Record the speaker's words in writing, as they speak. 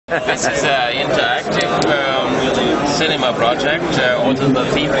This is an interactive cinema project. Also the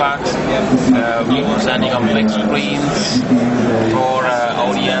theme parks, standing on big screens for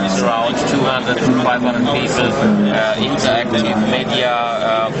audience around 200 to 500 people. Interactive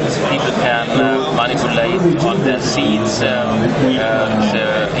media, people can manipulate on their seats,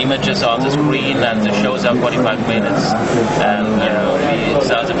 the images on the screen, and the shows are 45 minutes. And we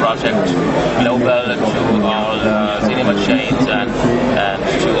sell the project global to all cinema chains and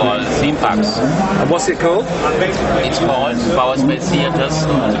to all theme parks. And what's it called? It's called Space Theaters.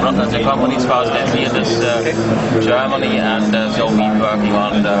 The company is Space Theaters Germany, and so we're working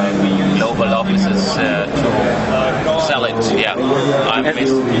on the global offices to sell it. Yeah,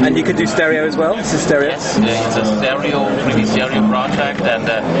 and you can do stereo as well. It's a stereo. Yes, it's a stereo, 3D stereo project, and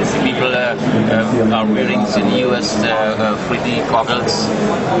people are wearing the newest 3D goggles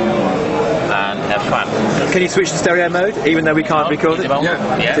and have fun. Can you switch to stereo mode, even though we can't record it?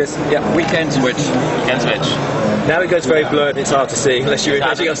 Yeah, we can switch. We can switch. Now it goes very blurred. It's hard to see unless you've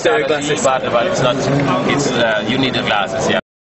got stereo glasses. But it's not. It's you need the glasses. Yeah.